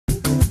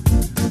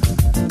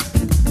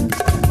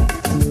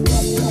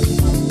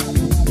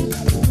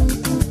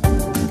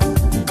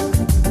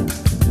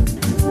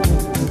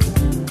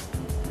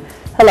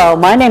Hello,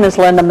 my name is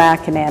Linda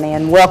McAnanny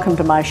and welcome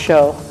to my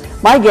show.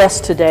 My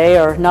guests today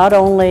are not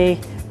only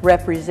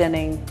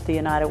representing the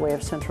United Way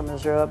of Central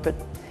Missouri,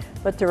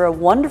 but they're a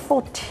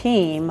wonderful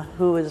team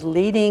who is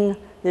leading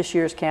this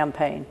year's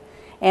campaign.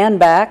 Ann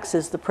Bax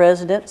is the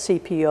President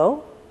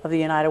CPO of the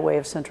United Way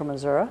of Central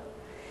Missouri,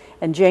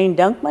 and Jayne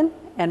Dunkmann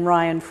and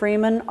Ryan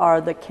Freeman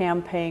are the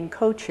campaign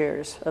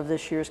co-chairs of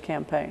this year's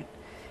campaign.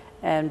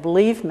 And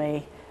believe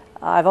me,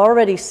 I've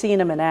already seen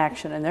them in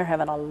action and they're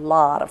having a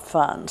lot of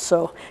fun.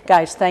 So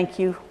guys, thank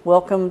you,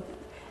 welcome.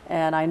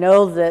 And I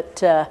know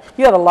that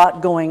you have a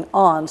lot going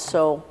on,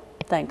 so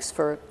thanks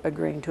for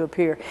agreeing to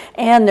appear.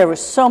 And there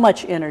was so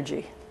much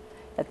energy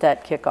at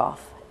that kickoff.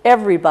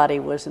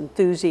 Everybody was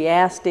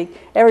enthusiastic,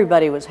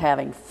 everybody was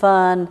having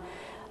fun.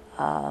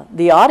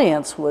 The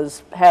audience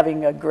was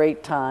having a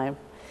great time.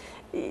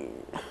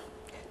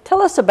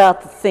 Tell us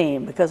about the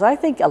theme, because I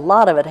think a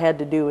lot of it had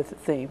to do with the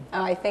theme.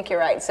 Oh, I think you're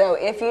right. So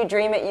if you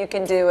dream it, you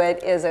can do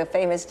it is a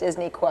famous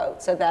Disney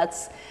quote. So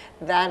that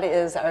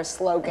is our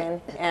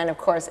slogan. And of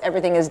course,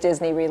 everything is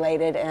Disney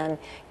related. And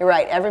you're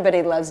right,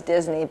 everybody loves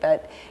Disney,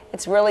 but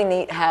it's really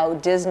neat how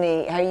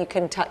Disney, how you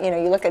can,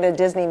 you look at a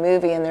Disney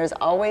movie and there's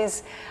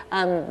always,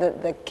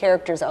 the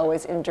characters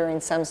always enduring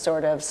some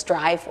sort of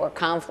strife or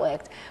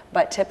conflict,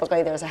 but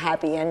typically there's a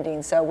happy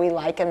ending. So we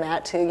liken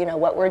that to,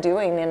 what we're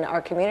doing in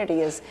our community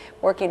is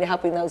working to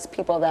helping those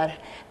people that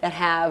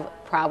have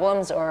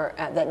problems or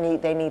that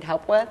they need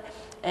help with.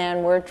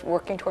 And we're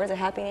working towards a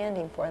happy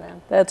ending for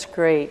them. That's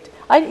great.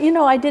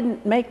 I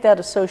didn't make that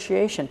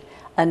association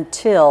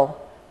until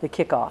the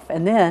kickoff.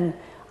 And then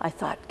I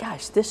thought,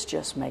 gosh, this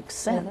just makes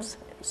sense.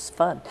 It was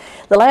fun.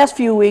 The last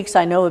few weeks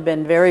I know have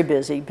been very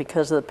busy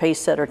because of the Pace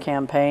Setter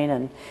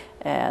campaign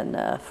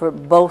and for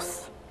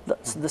both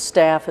the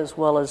staff as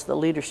well as the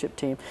leadership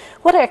team.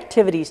 What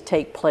activities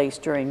take place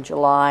during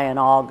July and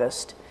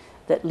August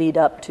that lead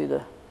up to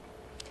the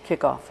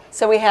kickoff?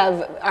 So we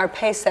have our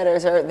pace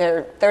setters, there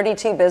are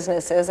 32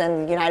 businesses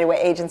and United Way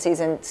agencies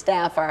and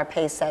staff are a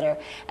pace setter,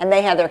 and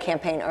they have their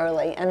campaign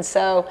early. And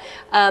so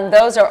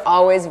those are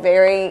always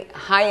very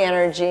high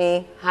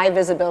energy, high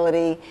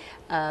visibility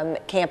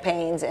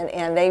campaigns,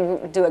 and they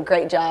do a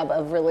great job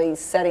of really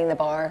setting the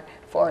bar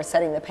for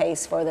setting the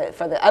pace for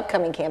the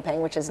upcoming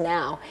campaign, which is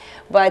now.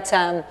 But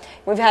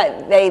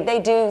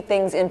they do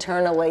things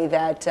internally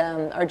that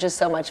are just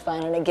so much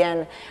fun. And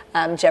again,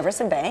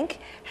 Jefferson Bank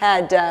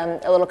had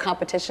a little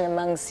competition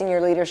among senior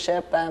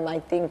leadership. I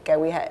think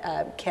we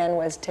had Ken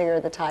was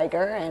Tigger the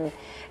Tiger,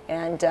 and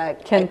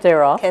Ken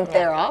Theroff. Ken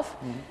Theroff.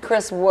 Mm-hmm.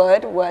 Chris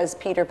Wood was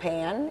Peter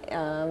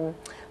Pan.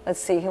 Let's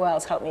see, who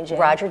else helped me, Jayne?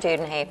 Roger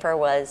Dudenhafer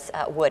was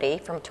Woody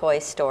from Toy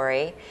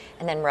Story,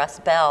 and then Russ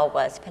Bell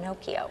was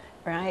Pinocchio.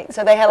 Right,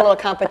 so they had a little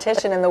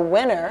competition, and the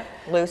winner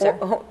 / loser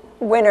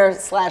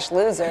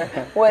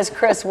was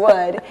Chris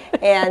Wood,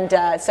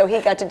 and so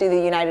he got to do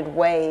the United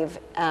Wave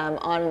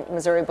on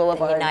Missouri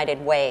Boulevard. The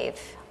United Wave.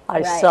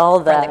 I saw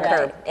that. From the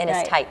curb in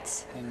his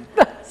tights.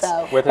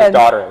 So, with his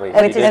daughter, at least.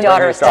 With his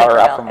daughter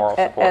out for moral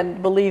support.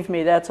 And believe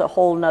me, that's a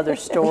whole nother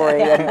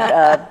story.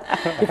 And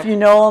if you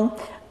know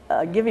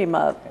him, give him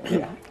a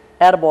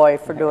attaboy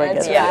for doing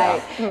it.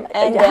 Right.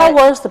 And how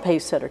was the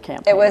Pace Setter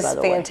campaign? It was by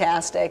the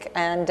fantastic,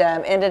 and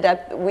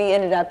we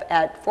ended up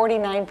at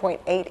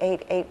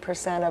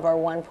 49.888% of our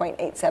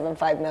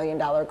 $1.875 million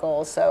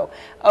goal. So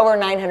over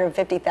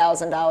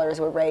 $950,000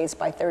 were raised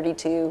by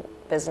 32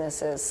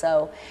 businesses.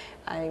 So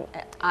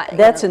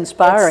that's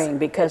inspiring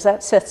because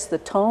that sets the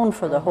tone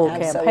for the whole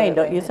campaign,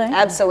 don't you think?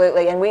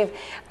 Absolutely, and we've,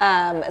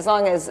 as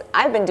long as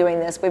I've been doing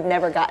this, we've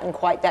never gotten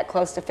quite that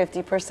close to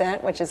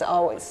 50%, which is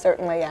always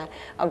certainly a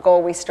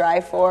goal we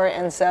strive for.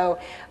 And so,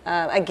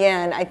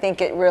 again, I think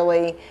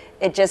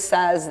it just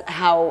says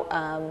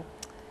how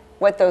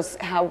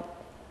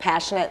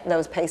passionate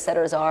those pace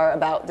setters are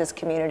about this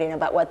community and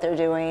about what they're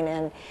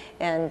doing,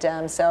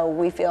 and so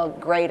we feel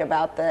great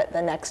about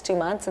the next 2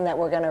 months, and that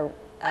we're going to.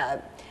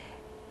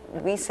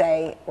 We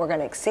say we're going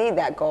to exceed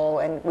that goal,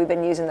 and we've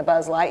been using the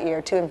Buzz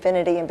Lightyear to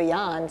infinity and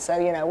beyond. So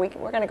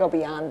we're going to go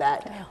beyond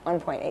that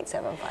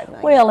 1.875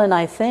 million. Well, and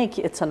I think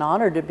it's an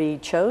honor to be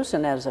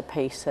chosen as a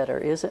pace setter,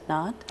 is it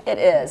not? It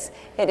is.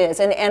 It is,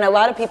 and a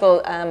lot of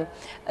people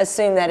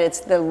assume that it's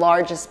the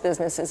largest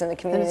businesses in the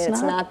community.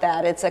 It's not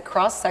that. It's a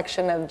cross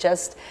section of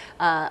just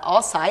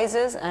all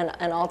sizes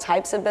and all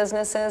types of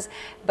businesses,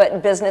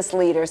 but business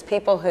leaders,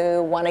 people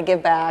who want to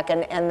give back,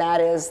 and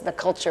that is the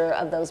culture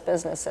of those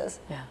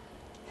businesses. Yeah.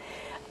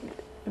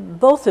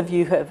 Both of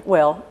you have,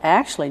 well,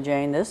 actually,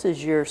 Jayne, this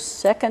is your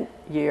second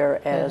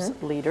year as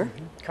leader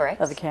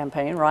of the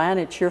campaign. Ryan,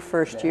 it's your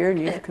first year, and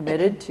you've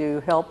committed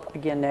to help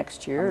again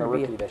next year. I'm the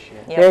rookie this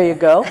year. There you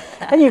go.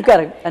 And you've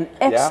got an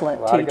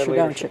excellent teacher,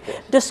 don't you?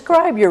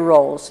 Describe your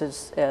roles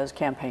as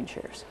campaign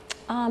chairs.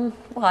 Well,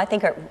 I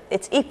think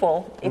it's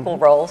equal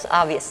roles,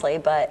 obviously,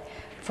 but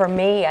for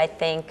me, I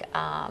think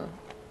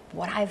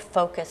what I've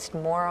focused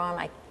more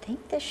on,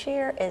 think this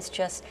year is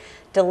just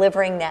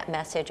delivering that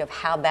message of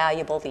how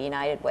valuable the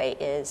United Way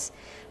is,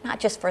 not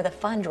just for the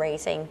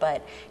fundraising,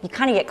 but you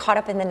kind of get caught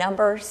up in the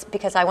numbers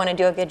because I want to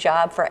do a good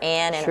job for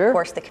Ann and Sure, of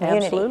course the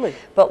community. absolutely.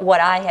 But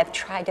what I have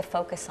tried to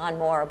focus on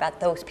more about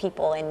those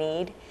people in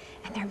need,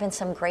 and there have been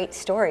some great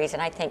stories,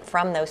 and I think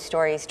from those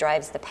stories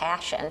drives the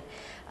passion.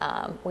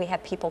 We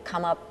have people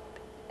come up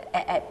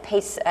at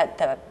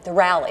the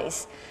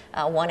rallies.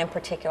 One in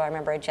particular, I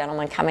remember a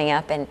gentleman coming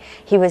up, and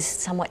he was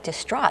somewhat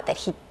distraught that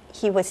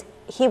he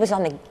was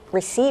on the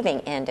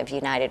receiving end of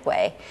United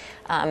Way,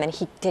 and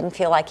he didn't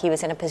feel like he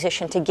was in a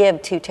position to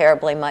give too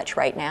terribly much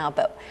right now.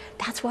 But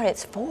that's what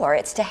it's for.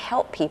 It's to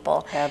help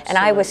people. Absolutely. And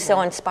I was so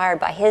inspired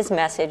by his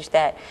message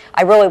that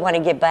I really want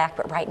to give back.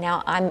 But right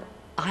now,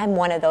 I'm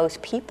one of those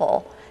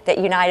people that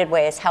United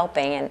Way is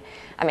helping. And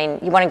I mean,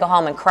 you want to go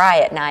home and cry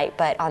at night,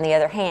 but on the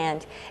other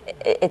hand,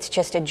 it's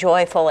just a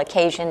joyful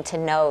occasion to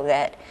know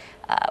that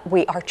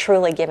we are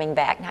truly giving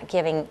back, not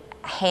giving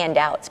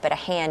handouts, but a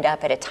hand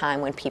up at a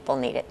time when people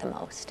need it the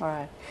most. All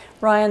right.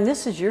 Ryan,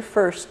 this is your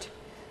first,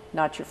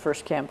 not your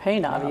first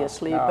campaign,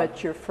 obviously, no.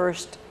 but your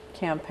first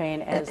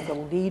campaign as the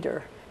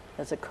leader,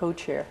 as a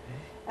co-chair.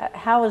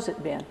 How has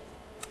it been?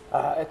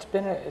 It's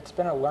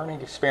been a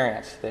learning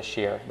experience this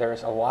year.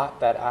 There's a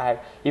lot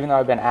that even though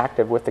I've been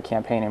active with the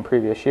campaign in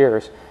previous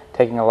years,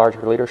 taking a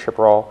larger leadership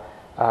role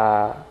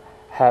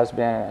has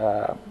been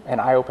an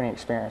eye-opening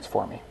experience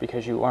for me,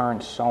 because you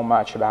learn so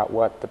much about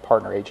what the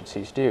partner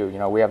agencies do. You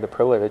know, we have the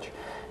privilege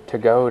to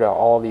go to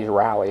all of these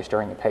rallies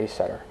during the Pace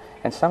Setter,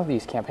 and some of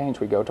these campaigns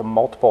we go to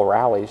multiple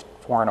rallies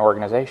for an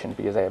organization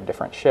because they have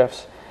different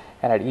shifts,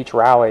 and at each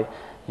rally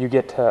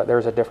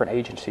there's a different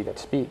agency that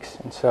speaks.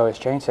 And so, as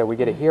Jayne said, we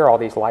get to hear all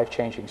these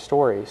life-changing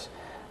stories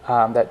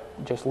that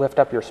just lift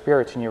up your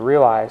spirits, and you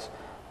realize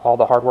all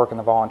the hard work and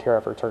the volunteer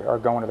efforts are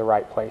going to the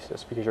right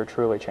places because you're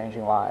truly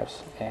changing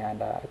lives.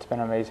 And it's been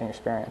an amazing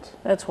experience.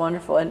 That's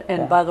wonderful.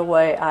 And by the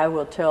way, I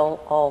will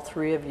tell all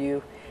three of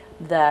you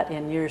that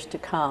in years to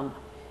come,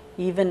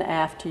 even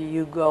after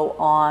you go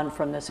on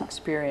from this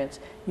experience,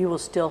 you will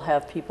still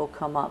have people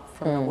come up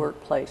from the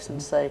workplace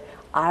and say,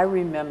 I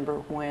remember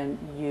when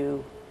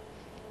you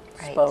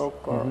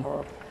spoke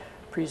or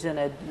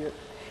presented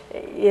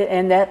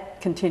and that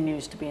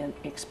continues to be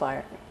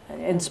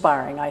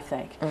inspiring, I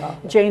think.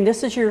 Jayne,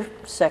 this is your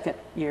second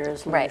year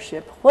as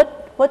leadership.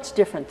 What's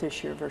different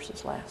this year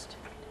versus last?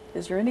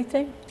 Is there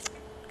anything?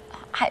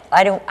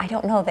 I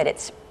don't know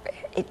that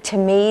to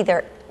me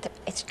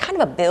it's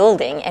kind of a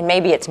building, and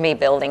maybe it's me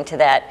building to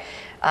that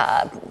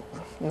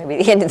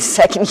maybe the end of the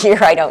second year,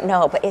 I don't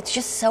know, but it's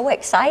just so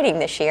exciting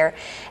this year.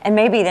 And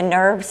maybe the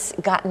nerves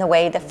got in the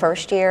way the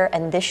first year,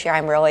 and this year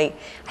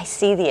I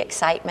see the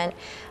excitement.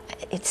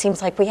 It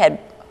seems like we had,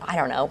 I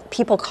don't know,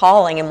 people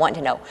calling and wanting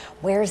to know,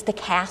 where's the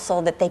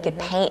castle that they could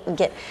paint and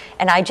get,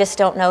 and I just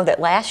don't know that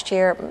last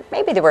year,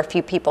 maybe there were a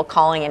few people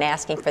calling and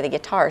asking for the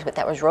guitars, but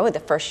that was really the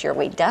first year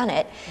we'd done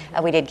it.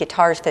 We did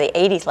guitars for the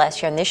 80s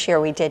last year, and this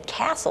year we did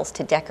castles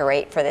to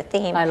decorate for the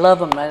theme. I love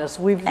them. As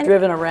we've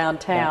driven around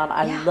town,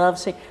 I love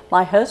seeing,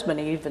 my husband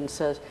even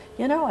says,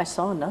 you know, I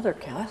saw another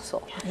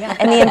castle. Yeah,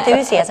 and the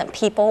enthusiasm,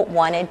 people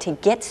wanted to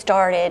get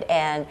started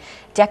and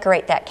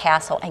decorate that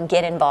castle and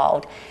get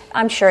involved.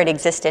 I'm sure it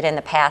existed in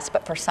the past,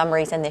 but for some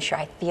reason this year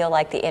I feel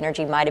like the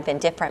energy might have been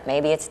different.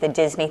 Maybe it's the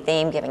Disney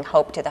theme, giving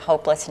hope to the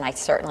hopeless, and I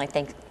certainly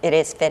think it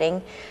is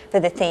fitting for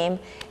the theme.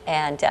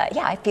 And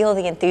yeah, I feel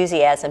the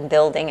enthusiasm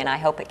building, and I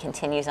hope it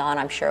continues on.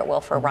 I'm sure it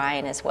will for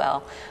Ryan as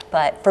well.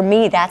 But for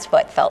me, that's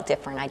what felt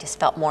different. I just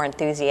felt more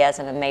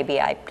enthusiasm, and maybe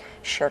I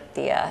shirked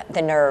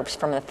the nerves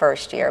from the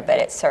first year, but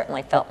it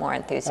certainly felt more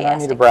enthusiastic. And I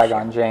need to brag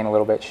on Jayne a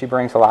little bit. She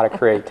brings a lot of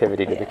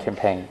creativity to the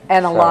campaign.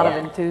 And a lot of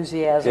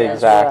enthusiasm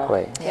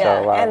exactly. as well.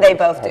 Yeah, so, and they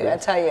both do, I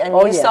tell you. And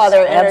you saw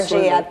their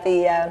energy at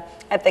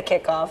the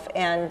kickoff.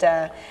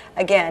 And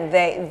again,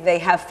 they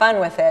have fun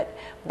with it,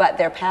 but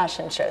their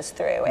passion shows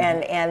through.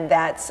 And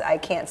that's, I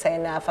can't say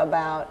enough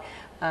about,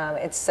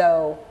 it's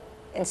so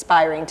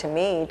inspiring to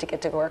me to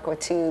get to work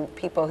with two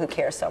people who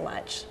care so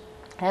much.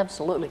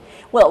 Absolutely.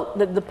 Well,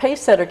 the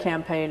Pace Setter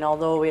campaign,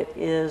 although it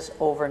is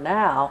over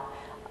now,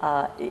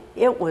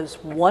 it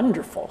was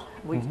wonderful.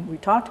 We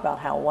talked about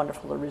how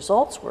wonderful the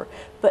results were,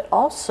 but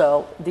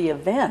also the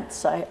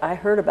events. I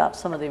heard about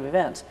some of the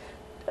events.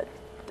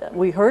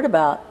 We heard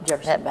about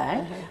Jefferson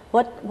Bank.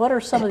 What are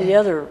some of the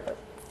other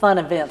fun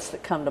events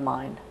that come to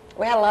mind?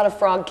 We had a lot of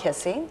frog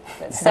kissing.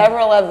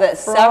 Several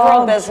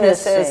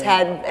businesses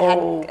had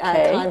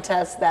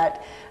contests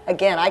that,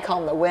 again, I call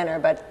them the winner,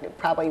 but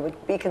probably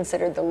would be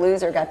considered the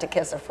loser, got to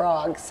kiss a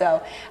frog.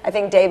 So I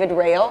think David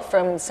Rail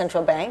from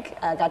Central Bank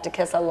got to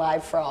kiss a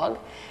live frog,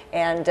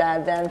 and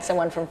then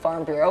someone from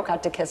Farm Bureau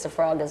got to kiss a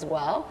frog as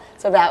well.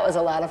 So that was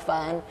a lot of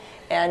fun,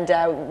 and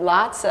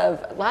lots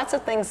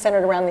of things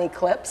centered around the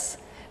eclipse,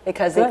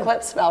 because the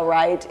eclipse fell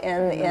right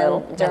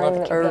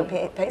during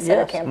the Pace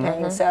Setter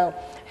campaign. So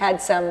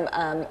had some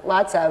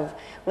lots of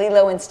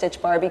Lilo and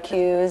Stitch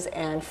barbecues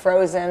and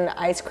frozen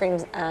ice cream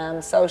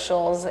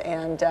socials,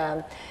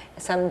 and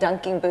some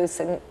dunking booths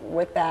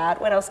with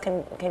that. What else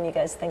can you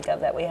guys think of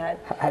that we had?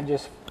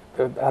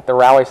 at the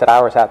rallies that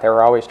I was at, they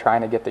were always trying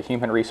to get the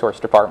human resource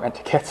department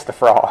to catch the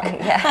frog.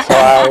 Yeah. So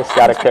I always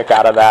got a kick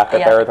out of that,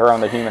 Yeah. they were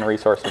throwing the human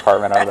resource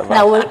department under the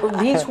bus. Now,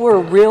 these were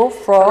real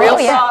frogs? Real Oh,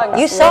 yeah.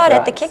 frogs. You saw it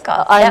at the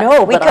kickoff. I Yeah.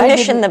 know, We but I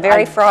commissioned the didn't-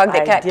 very frog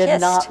that got I did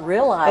kissed. not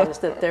realize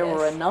that there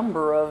were a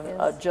number of,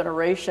 a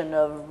generation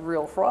of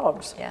real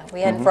frogs. Yeah,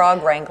 we had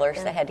frog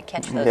wranglers that had to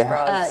catch those Yeah.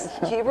 frogs.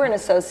 Huber and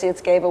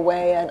Associates gave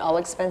away an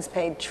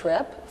all-expense-paid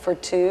trip for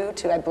two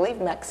to, I believe,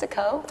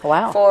 Mexico.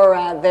 Wow. For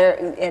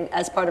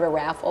as part of a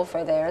raffle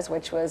for theirs,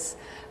 which was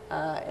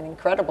an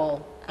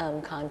incredible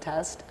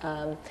contest.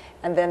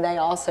 And then they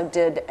also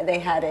they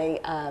had a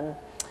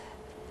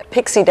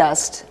pixie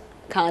dust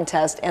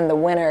contest, and the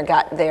winner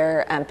got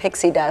their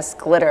pixie dust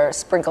glitter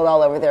sprinkled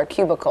all over their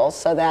cubicles,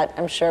 so that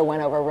I'm sure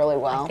went over really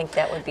well. I think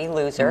that would be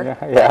loser.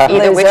 Yeah.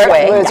 Either which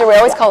way. Loser. We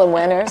always call them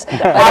winners.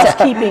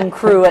 Housekeeping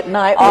crew at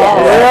night was Yes.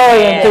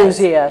 really Yes.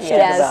 enthusiastic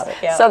Yes. about it.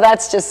 Yeah. So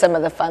that's just some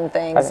of the fun I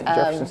things. think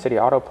Jefferson City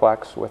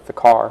Autoplex with the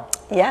car,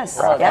 Yes.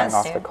 raffling Yes.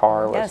 off the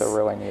car was Yes. a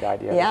really neat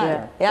idea. Yeah, this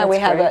year. yeah. We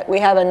That's have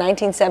great. a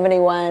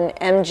 1971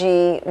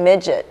 MG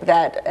midget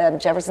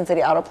that Jefferson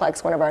City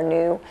Autoplex, one of our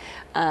new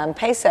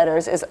pace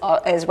setters, is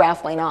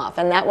raffling off,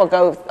 and that will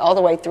go all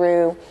the way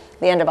through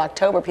the end of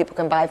October. People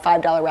can buy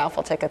 $5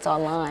 raffle tickets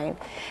online.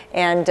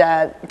 And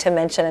to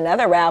mention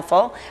another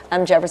raffle,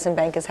 Jefferson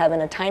Bank is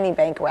having a tiny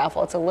bank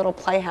raffle. It's a little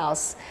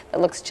playhouse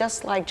that looks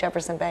just like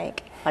Jefferson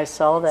Bank. I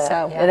saw that.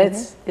 So- And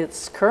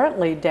it's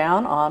currently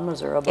down on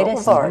Missouri It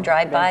is. Boulevard.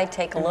 Drive by,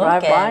 take a look,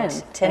 Drive by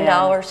and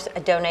 $10 a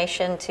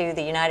donation to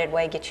the United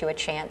Way gets you a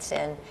chance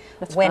in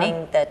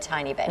winning the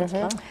tiny bank.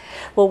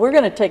 Well, we're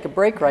going to take a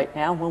break right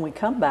now. When we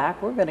come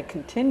back, we're going to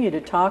continue to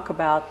talk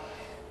about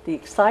the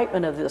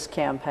excitement of this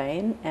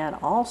campaign and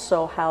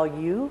also how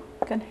you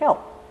can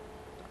help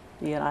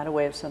the United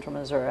Way of Central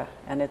Missouri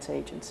and its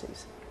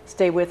agencies.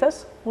 Stay with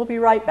us. We'll be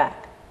right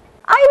back.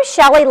 I'm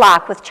Shelley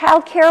Locke with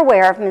Child Care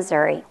Aware of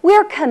Missouri.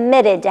 We're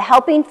committed to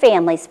helping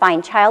families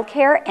find child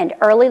care and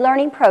early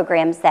learning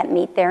programs that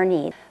meet their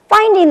needs.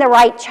 Finding the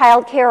right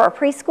child care or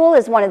preschool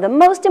is one of the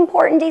most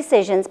important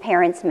decisions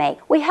parents make.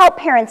 We help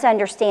parents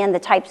understand the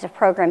types of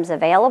programs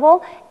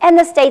available and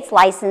the state's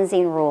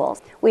licensing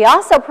rules. We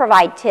also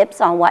provide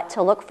tips on what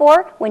to look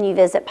for when you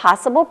visit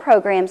possible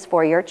programs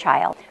for your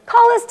child.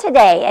 Call us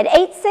today at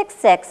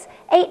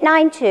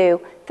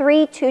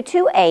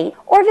 866-892-3228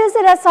 or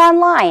visit us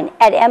online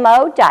at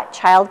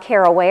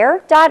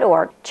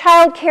mo.childcareaware.org.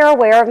 Child Care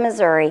Aware of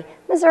Missouri,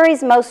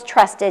 Missouri's most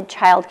trusted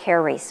child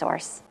care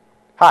resource.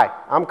 Hi,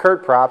 I'm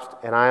Kurt Probst,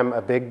 and I'm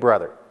a big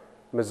brother.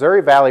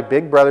 Missouri Valley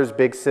Big Brothers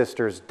Big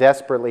Sisters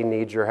desperately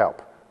need your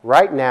help.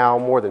 Right now,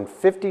 more than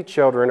 50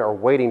 children are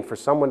waiting for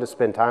someone to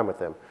spend time with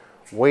them,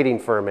 waiting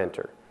for a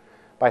mentor.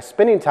 By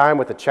spending time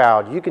with a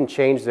child, you can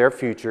change their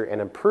future and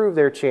improve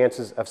their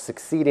chances of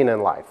succeeding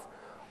in life.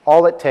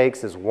 All it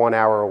takes is 1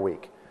 hour a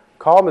week.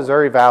 Call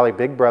Missouri Valley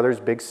Big Brothers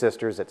Big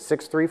Sisters at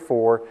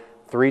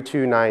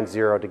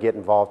 634-3290 to get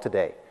involved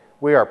today.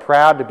 We are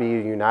proud to be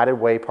a United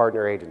Way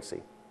partner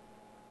agency.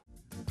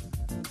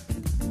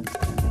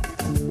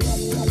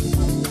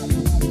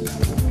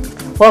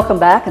 Welcome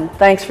back, and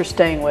thanks for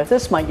staying with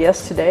us. My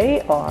guests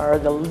today are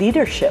the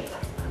leadership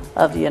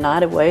of the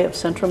United Way of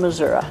Central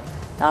Missouri.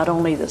 Not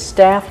only the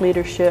staff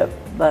leadership,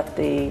 but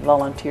the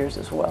volunteers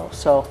as well.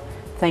 So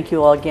thank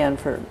you all again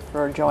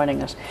for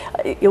joining us.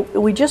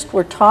 We just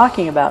were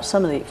talking about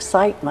some of the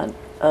excitement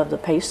of the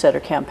Pace Setter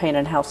campaign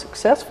and how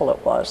successful it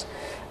was.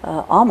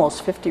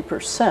 Almost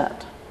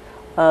 50%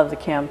 of the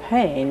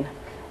campaign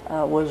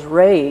was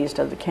raised,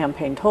 of the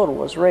campaign total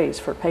was raised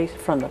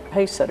from the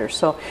pace setters.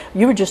 So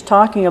you were just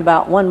talking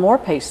about one more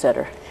pace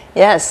setter.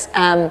 Yes,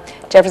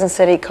 Jefferson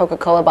City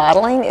Coca-Cola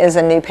Bottling is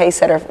a new pace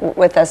setter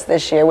with us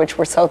this year, which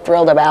we're so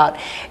thrilled about.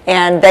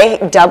 And they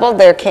doubled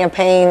their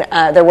campaign,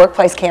 their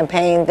workplace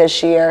campaign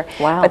this year.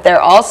 Wow. But they're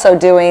also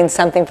doing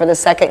something for the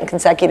second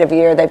consecutive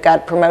year. They've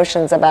got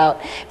promotions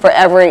for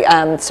every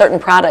certain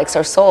products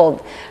are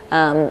sold.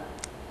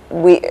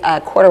 A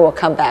quarter will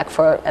come back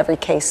for every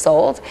case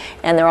sold,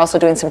 and they're also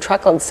doing some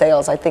truckload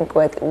sales, I think,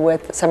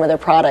 with some of their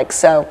products.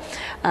 So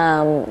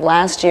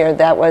last year,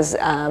 that was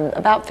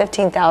about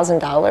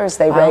 $15,000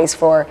 they raised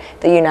for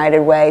the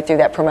United Way through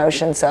that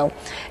promotion. So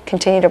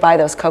continue to buy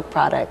those Coke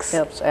products.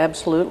 Yes,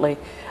 absolutely.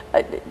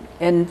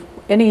 And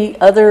any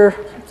other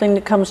thing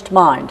that comes to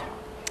mind?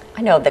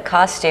 I know the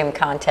costume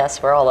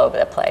contests were all over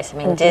the place. I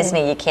mean,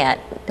 Disney, you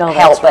can't No,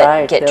 help that's but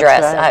right, get that's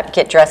dressed right.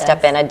 get dressed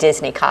up in a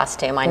Disney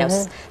costume. I know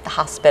the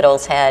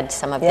hospitals had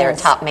some of their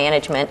Yes. top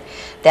management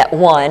that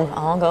won.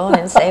 I'll go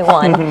and say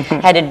won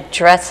had to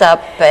dress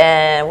up.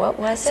 And what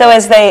was it? So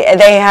as they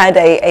had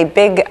a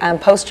big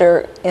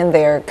poster in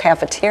their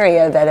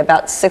cafeteria that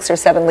about 6 or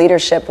 7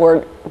 leadership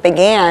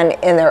began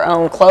in their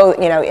own clothes,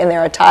 in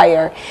their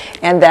attire,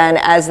 and then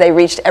as they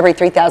reached every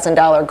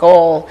 $3,000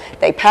 goal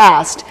they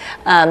passed,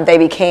 they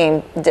became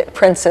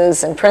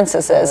princes and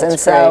princesses. That's and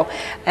so, great.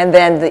 and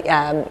then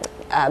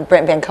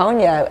Brent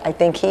Vanconia, I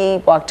think he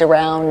walked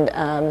around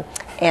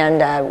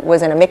and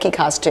was in a Mickey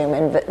costume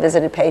and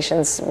visited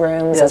patients'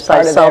 rooms as Yes,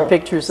 part I of saw their,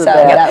 pictures of so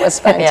that. that was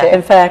fun too.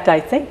 In fact, I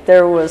think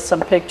there was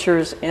some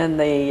pictures in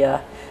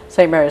the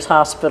St. Mary's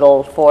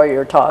Hospital for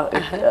your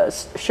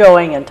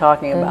showing and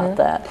talking about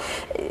that.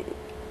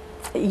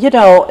 You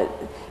know,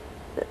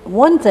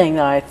 one thing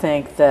that I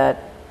think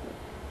that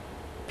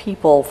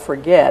people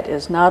forget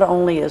is not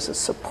only is the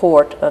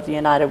support of the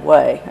United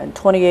Way and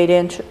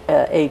 28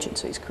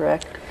 agencies,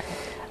 correct?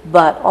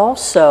 But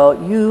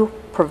also you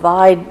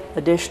provide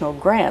additional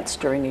grants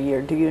during the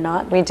year, do you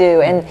not? We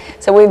do, and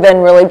so we've been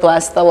really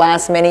blessed the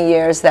last many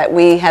years that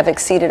we have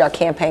exceeded our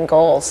campaign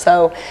goals.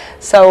 So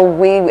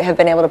we have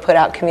been able to put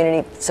out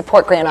community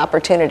support grant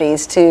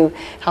opportunities to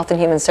Health and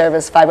Human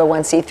Service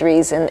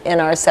 501c3s in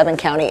our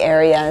 7-county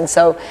area. And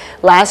so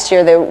last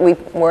year we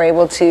were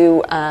able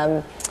to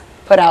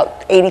put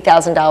out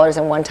 $80,000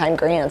 in one-time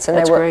grants, and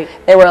there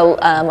were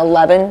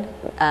 11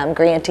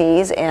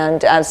 grantees,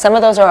 and some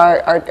of those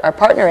are our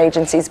partner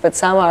agencies, but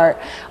some are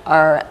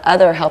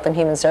other Health and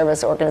Human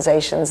Service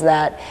organizations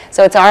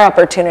so it's our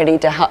opportunity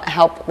to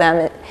help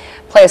them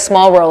play a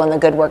small role in the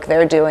good work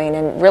they're doing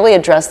and really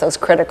address those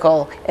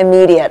critical,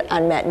 immediate,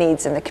 unmet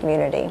needs in the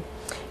community.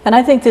 And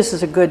I think this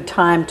is a good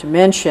time to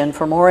mention,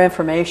 for more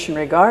information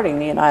regarding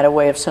the United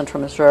Way of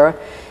Central Missouri,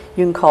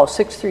 you can call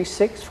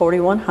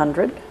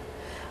 636-4100.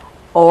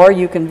 Or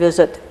you can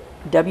visit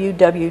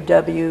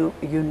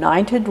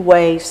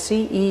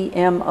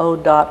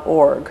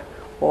www.unitedwaycemo.org,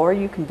 or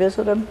you can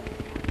visit them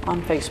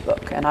on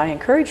Facebook. And I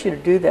encourage you to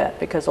do that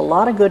because a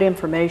lot of good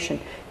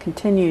information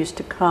continues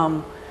to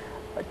come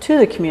to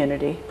the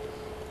community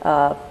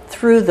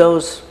through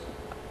those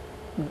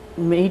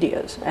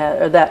medias,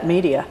 that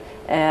media.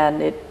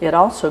 And it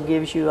also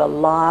gives you a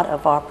lot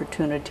of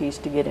opportunities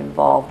to get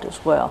involved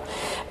as well.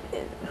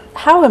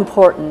 How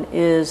important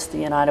is the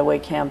United Way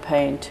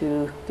campaign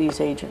to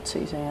these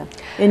agencies, Ann,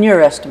 in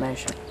your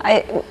estimation?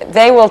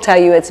 They will tell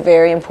you it's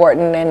very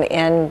important,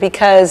 and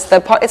because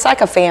it's like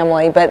a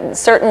family, but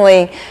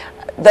certainly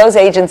those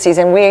agencies,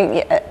 and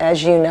we,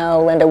 as you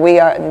know, Linda,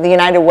 the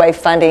United Way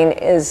funding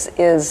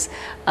is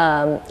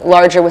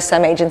larger with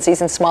some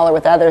agencies and smaller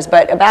with others,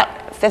 but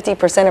about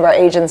 50% of our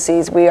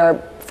agencies, we are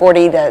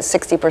 40 to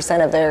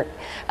 60%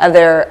 of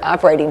their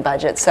operating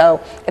budget. So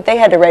if they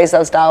had to raise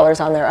those dollars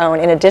on their own,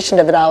 in addition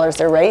to the dollars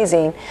they're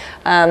raising,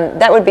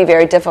 that would be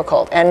very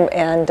difficult.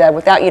 And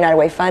without United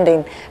Way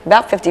funding,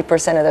 about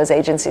 50% of those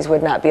agencies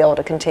would not be able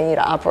to continue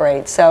to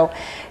operate. So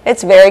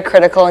it's very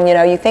critical. And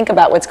you think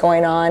about what's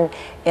going on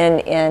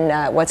in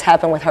what's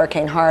happened with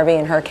Hurricane Harvey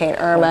and Hurricane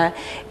Irma,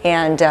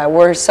 and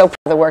we're so proud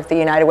of the work the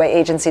United Way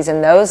agencies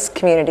in those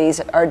communities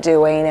are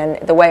doing,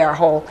 and the way our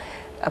whole,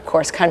 of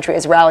course, country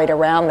is rallied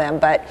around them.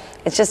 But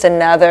it's just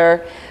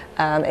another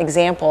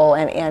example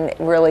and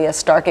really a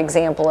stark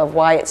example of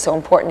why it's so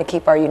important to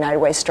keep our United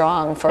Way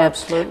strong for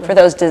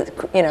those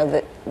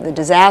the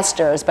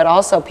disasters, but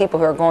also people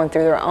who are going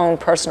through their own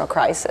personal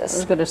crisis. I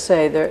was going to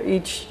say there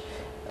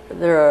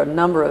are a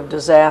number of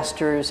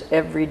disasters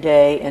every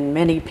day in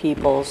many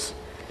people's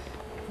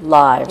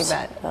lives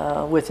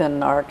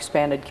within our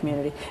expanded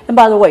community. And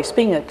by the way,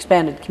 speaking of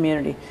expanded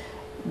community,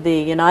 the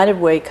United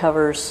Way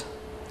covers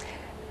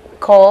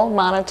Cole,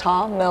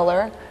 Montauk,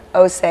 Miller,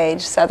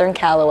 Osage, Southern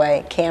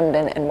Callaway,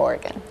 Camden, and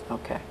Morgan.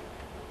 Okay.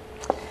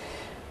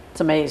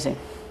 It's amazing.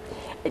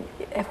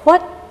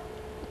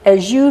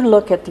 As you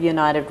look at the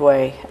United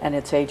Way and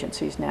its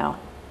agencies now,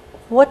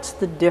 what's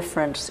the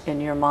difference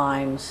in your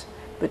minds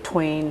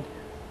between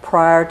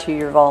prior to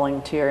your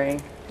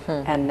volunteering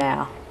and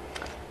now?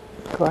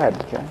 Go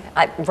ahead, Jayne.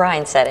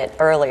 Brian said it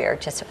earlier,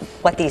 just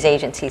what these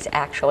agencies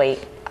actually,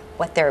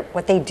 what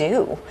they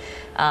do.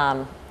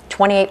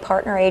 28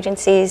 partner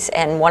agencies,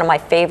 and one of my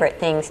favorite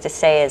things to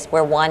say is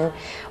where one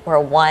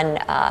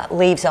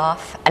leaves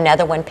off,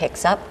 another one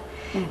picks up.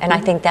 And I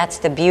think that's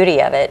the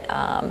beauty of it.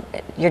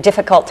 Your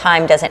difficult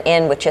time doesn't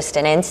end with just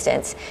an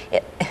instance.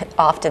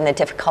 Often the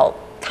difficult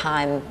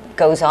time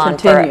goes on.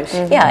 Continues.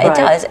 It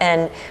does.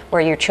 And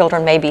where your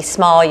children may be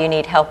small, you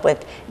need help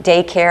with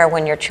daycare.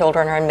 When your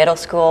children are in middle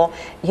school,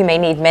 you may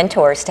need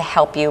mentors to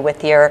help you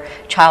with your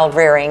child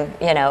rearing,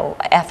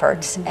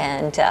 efforts.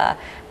 And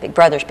Big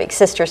Brothers Big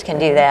Sisters can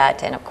do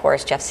that, and of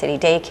course Jeff City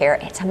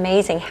Daycare. It's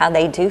amazing how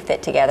they do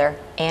fit together.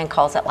 Ann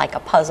calls it like a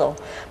puzzle,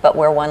 but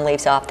where one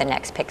leaves off, the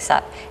next picks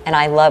up. And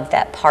I love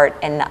that part,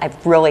 and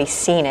I've really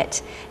seen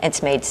it.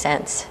 It's made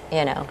sense,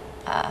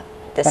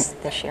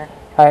 this year.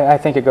 I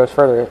think it goes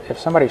further. If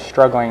somebody's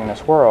struggling in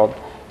this world,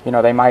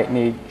 they might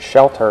need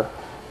shelter,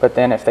 but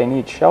then if they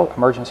need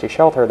emergency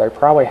shelter, they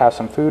probably have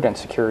some food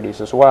insecurities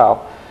as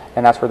well.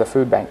 And that's where the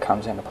food bank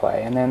comes into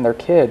play. And then their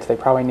kids, they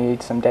probably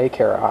need some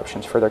daycare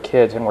options for their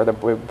kids, and where the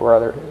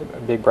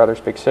Big Brothers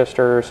Big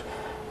Sisters,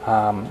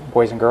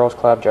 Boys and Girls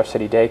Club, Jeff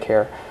City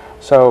Daycare.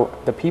 So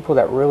the people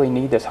that really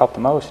need this help the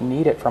most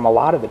need it from a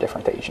lot of the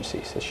different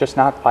agencies. It's just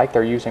not like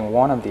they're using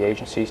one of the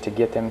agencies to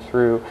get them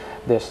through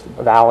this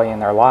valley in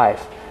their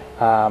life.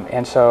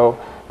 And so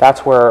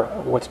that's where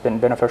what's been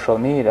beneficial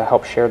to me to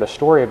help share the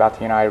story about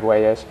the United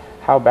Way is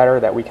how better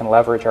that we can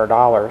leverage our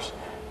dollars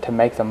to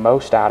make the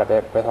most out of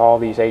it with all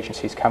these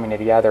agencies coming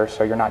together,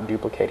 so you're not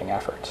duplicating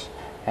efforts.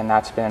 and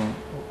that's been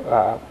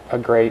a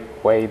great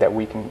way that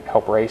we can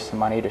help raise some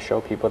money to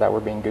show people that we're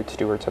being good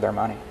stewards of their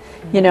money.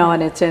 You know,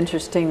 and it's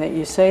interesting that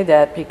you say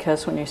that,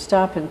 because when you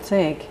stop and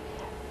think,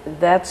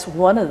 that's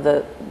one of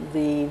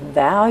the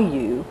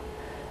value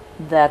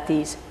that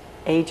these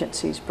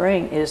agencies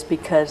bring, is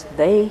because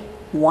they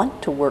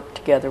want to work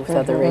together with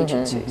other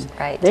agencies.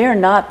 Right. They are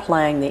not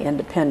playing the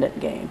independent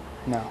game.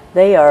 No.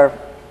 They are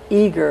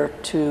eager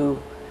to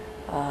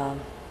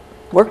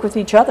work with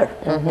each other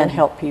and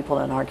help people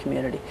in our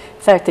community.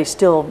 In fact, they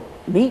still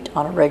meet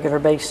on a regular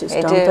basis,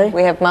 don't they?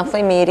 We have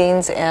monthly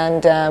meetings,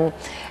 and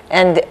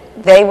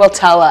they will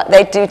tell us,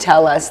 they do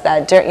tell us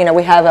that, you know,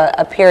 we have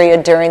a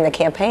period during the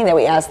campaign that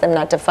we ask them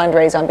not to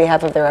fundraise on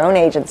behalf of their own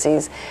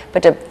agencies,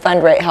 but to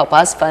help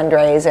us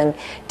fundraise and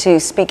to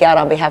speak out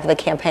on behalf of the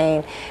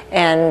campaign.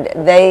 And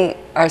they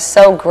are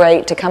so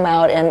great to come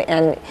out,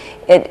 and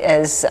it,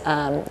 as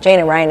Jayne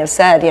and Ryan have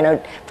said, you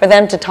know, for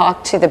them to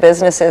talk to the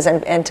businesses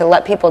and to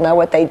let people know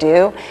what they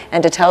do,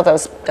 and to tell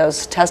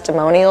those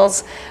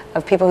testimonials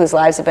of people whose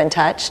lives have been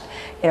touched,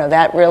 you know,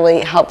 that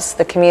really helps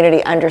the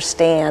community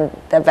understand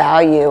the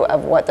value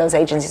of what those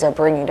agencies are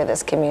bringing to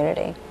this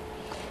community.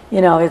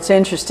 You know, it's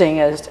interesting,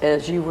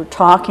 as you were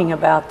talking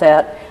about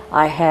that,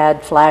 I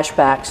had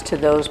flashbacks to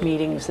those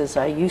meetings as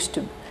I used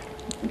to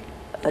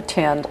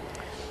attend,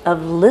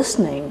 of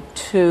listening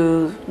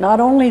to not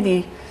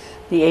only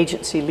the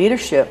agency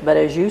leadership, but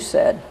as you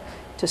said,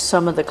 to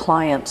some of the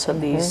clients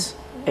of these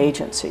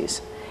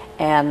agencies,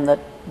 and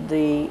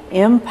the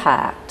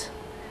impact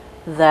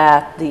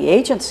that the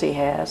agency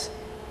has,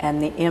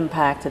 and the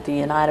impact that the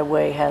United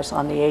Way has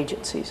on the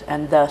agencies,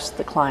 and thus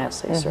the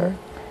clients they serve.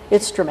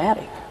 It's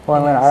dramatic.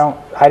 Well, and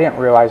Lynn, I didn't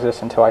realize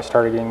this until I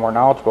started getting more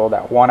knowledgeable,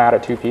 that 1 out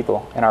of 2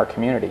 people in our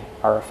community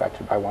are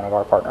affected by one of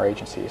our partner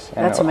agencies.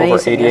 And That's over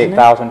amazing,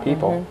 88,000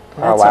 people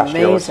last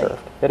year were amazing.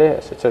 served. It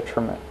is. It's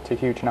a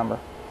huge number.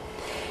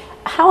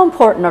 How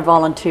important are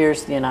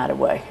volunteers to the United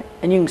Way?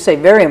 And you can say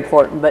very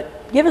important,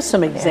 but give us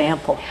some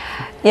example.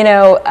 You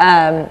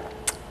know,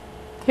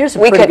 Here's a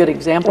pretty good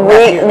example we,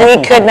 right here.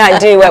 We could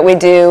not do what we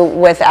do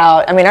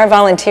without, I mean, our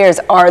volunteers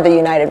are the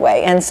United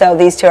Way. And so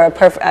these two are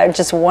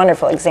just a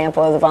wonderful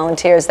example of the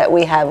volunteers that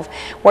we have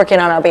working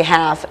on our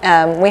behalf.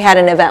 We had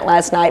an event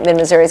last night,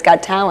 Mid-Missouri's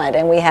Got Talent,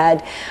 and we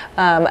had,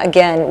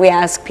 again, we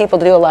asked people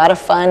to do a lot of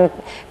fun,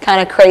 kind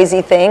of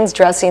crazy things,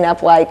 dressing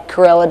up like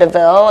Cruella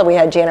DeVille. We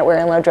had Janet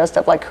Waringlow dressed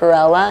up like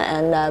Cruella,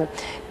 and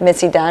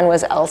Missy Dunn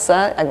was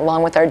Elsa,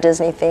 along with our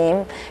Disney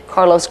theme.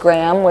 Carlos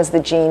Graham was the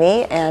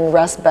genie, and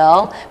Russ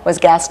Bell was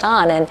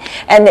Gaston.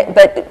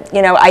 But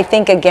you know, I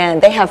think again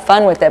they have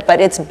fun with it, but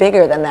it's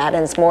bigger than that,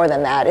 and it's more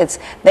than that.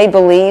 They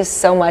believe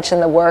so much in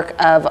the work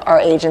of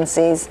our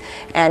agencies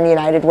and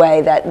United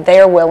Way that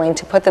they're willing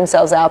to put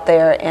themselves out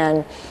there,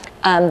 and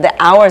the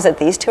hours that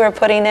these two are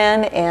putting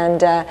in,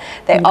 and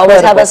they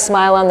always have a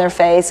smile on their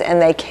face,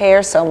 and they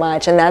care so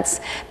much, and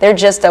they're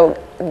just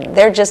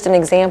an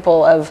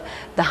example of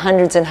the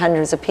hundreds and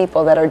hundreds of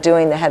people that are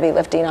doing the heavy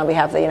lifting on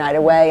behalf of the United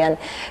Way. And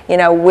you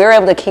know, we're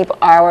able to keep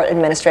our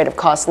administrative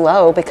costs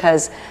low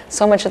because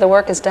so much of the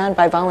work is done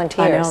by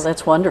volunteers. I know,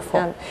 that's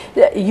wonderful.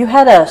 You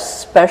had a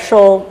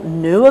special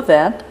new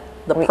event,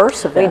 the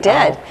purse event. We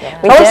did.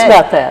 Tell us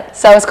about that.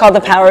 So it's called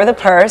the Power of the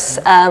Purse,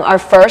 our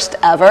first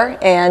ever,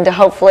 and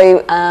hopefully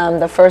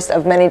the first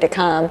of many to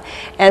come.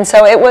 And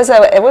so it was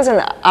an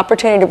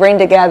opportunity to bring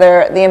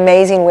together the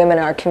amazing women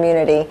in our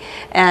community.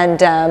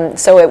 And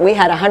we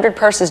had 100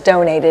 purses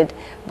donated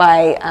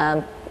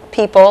by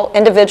people,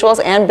 individuals,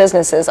 and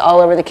businesses all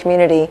over the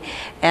community.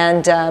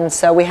 And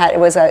so it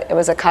was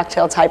a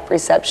cocktail type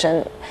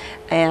reception,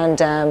 and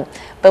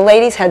the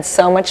ladies had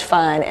so much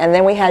fun. And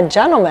then we had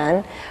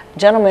gentlemen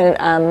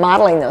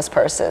modeling those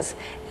purses,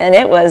 and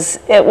it was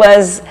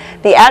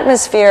the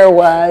atmosphere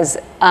was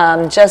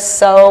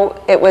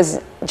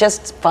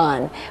just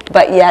fun.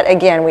 But yet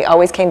again, we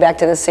always came back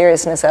to the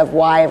seriousness of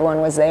why everyone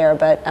was there.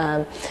 But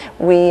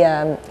we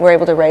were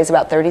able to raise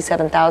about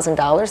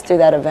 $37,000 through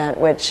that event,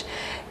 which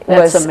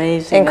was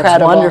amazing.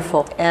 Incredible. That's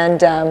wonderful.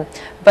 And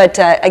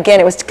again,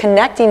 it was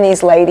connecting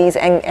these ladies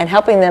and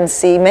helping them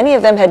see. Many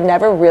of them had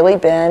never really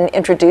been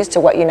introduced to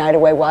what United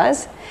Way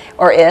was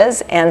or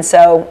is, and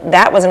so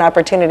that was an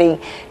opportunity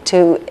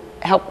to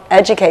help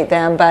educate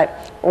them.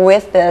 But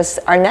with this,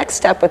 our next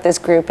step with this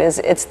group was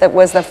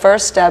the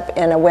first step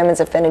in a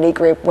women's affinity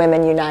group,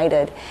 Women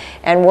United,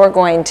 and we're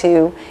going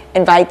to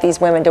invite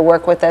these women to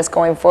work with us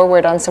going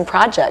forward on some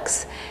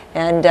projects,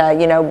 and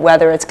you know,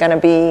 whether it's going to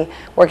be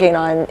working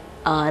on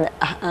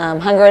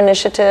hunger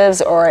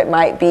initiatives, or it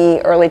might be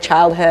early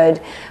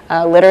childhood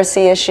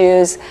literacy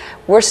issues.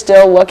 We're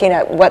still looking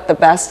at what the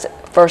best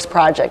first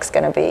project's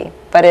going to be,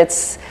 but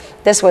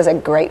this was a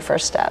great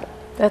first step.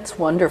 That's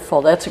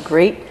wonderful. That's a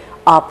great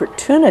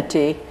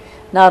opportunity,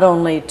 not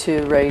only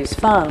to raise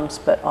funds,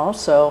 but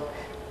also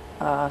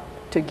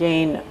to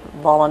gain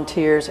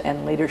volunteers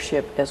and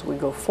leadership as we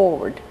go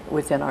forward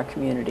within our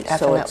community.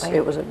 Definitely. So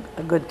it was a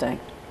good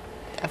thing.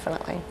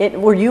 Definitely.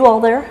 Were you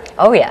all there?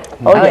 Oh yeah.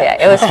 Oh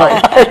yeah. It was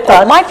fun.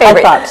 My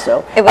favorite. I thought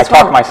so. It was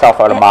I talked myself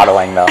out of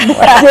modeling though.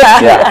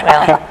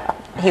 Well,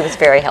 He was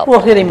very helpful.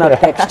 We'll hit him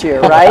up next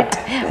year, right?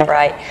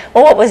 Right.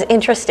 Well, what was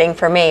interesting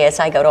for me is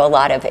I go to a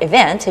lot of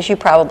events, as you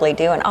probably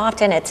do, and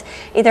often it's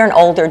either an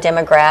older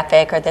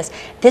demographic or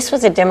this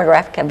was a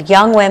demographic of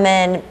young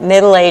women,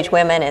 middle-aged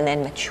women, and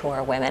then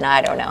mature women.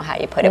 I don't know how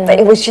you put it, but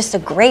it was just a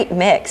great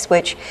mix,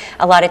 which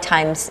a lot of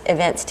times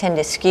events tend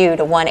to skew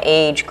to one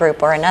age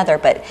group or another,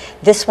 but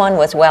this one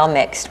was well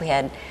mixed. We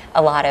had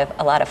a lot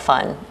of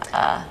fun.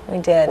 We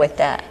did with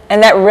that,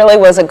 and that really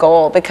was a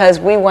goal because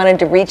we wanted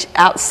to reach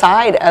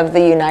outside of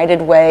the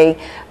United Way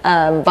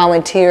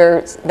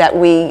volunteers that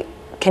we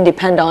can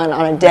depend on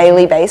a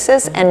daily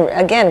basis, and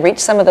again reach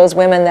some of those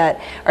women that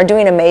are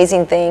doing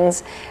amazing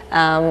things.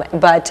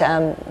 But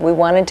we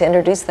wanted to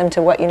introduce them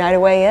to what United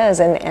Way is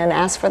and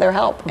ask for their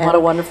help. What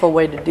a wonderful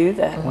way to do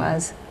that. It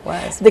was.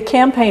 The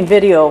campaign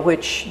video,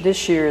 which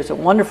this year is a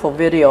wonderful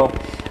video,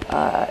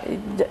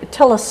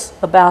 tell us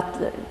about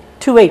the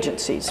two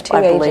agencies,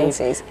 I believe,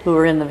 who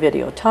are in the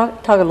video.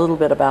 Talk a little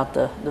bit about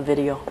the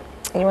video.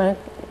 You want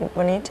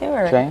to,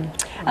 or? Jayne?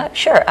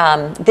 Sure.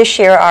 This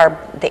year,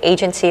 the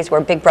agencies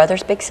were Big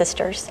Brothers Big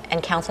Sisters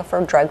and Council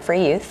for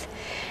Drug-Free Youth.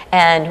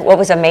 And what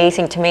was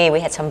amazing to me,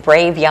 we had some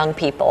brave young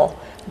people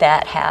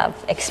that have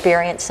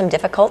experienced some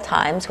difficult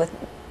times with,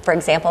 for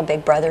example,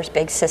 Big Brothers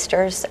Big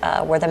Sisters,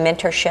 where the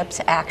mentorships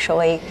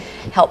actually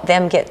helped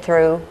them get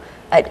through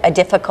a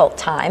difficult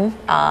time.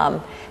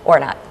 Or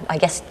not, I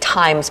guess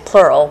times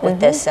plural, with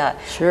this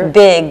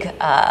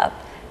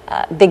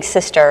big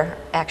sister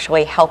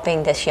actually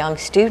helping this young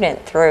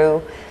student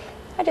through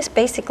just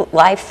basic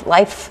life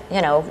events.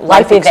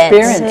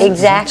 Experience.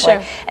 Exactly.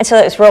 Sure. And so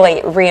it was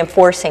really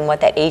reinforcing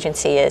what that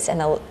agency is. And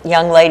the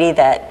young lady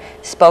that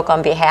spoke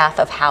on behalf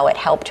of how it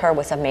helped her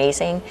was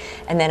amazing.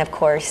 And then, of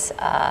course,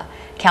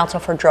 Council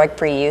for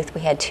Drug-Free Youth,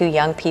 we had two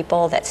young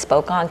people that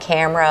spoke on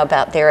camera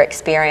about their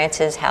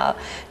experiences, how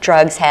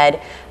drugs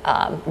had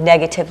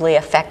negatively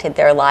affected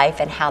their life,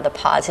 and how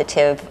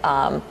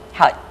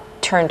how it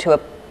turned to a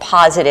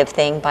positive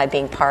thing by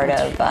being part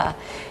of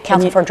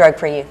Council for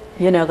Drug-Free Youth.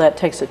 You know, that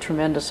takes a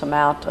tremendous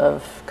amount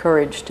of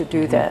courage to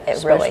do that,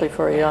 especially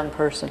for a young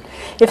person.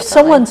 If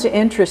someone's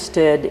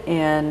interested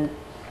in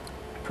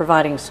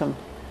providing some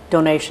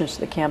donations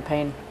to the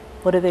campaign,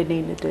 what do they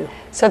need to do?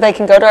 So they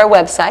can go to our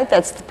website.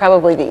 That's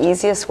probably the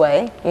easiest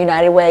way,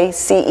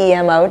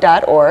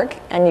 unitedwaycemo.org,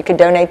 and you can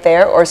donate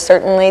there, or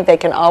certainly they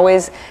can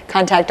always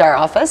contact our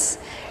office,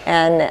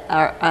 and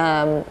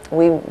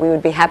we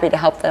would be happy to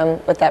help them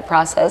with that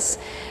process.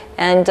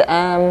 And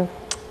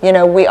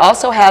we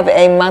also have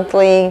a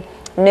monthly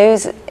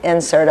news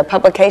insert, a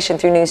publication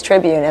through News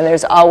Tribune, and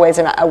there's always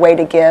a way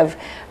to give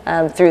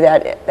through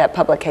that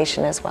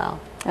publication as well.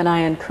 And I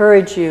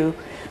encourage you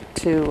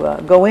to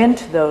go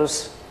into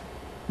those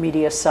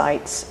media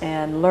sites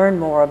and learn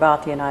more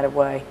about the United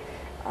Way.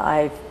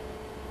 I'm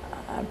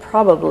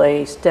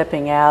probably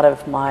stepping out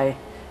of my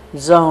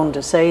zone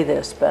to say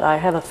this, but I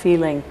have a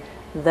feeling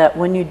that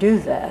when you do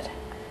that,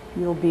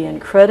 you'll be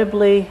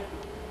incredibly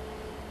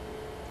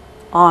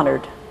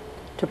honored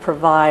to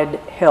provide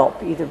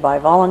help, either by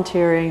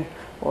volunteering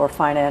or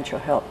financial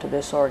help to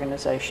this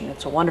organization.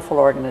 It's a wonderful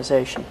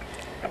organization.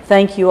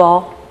 Thank you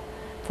all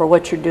for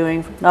what you're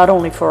doing, not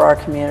only for our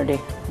community,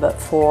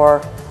 but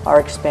for our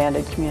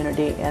expanded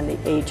community and the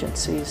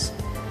agencies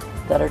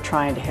that are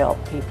trying to help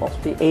people,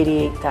 the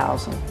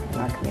 88,000 in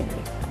our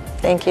community.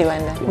 Thank you,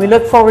 Linda. We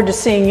look forward to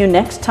seeing you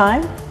next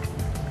time.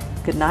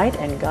 Good night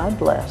and God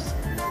bless.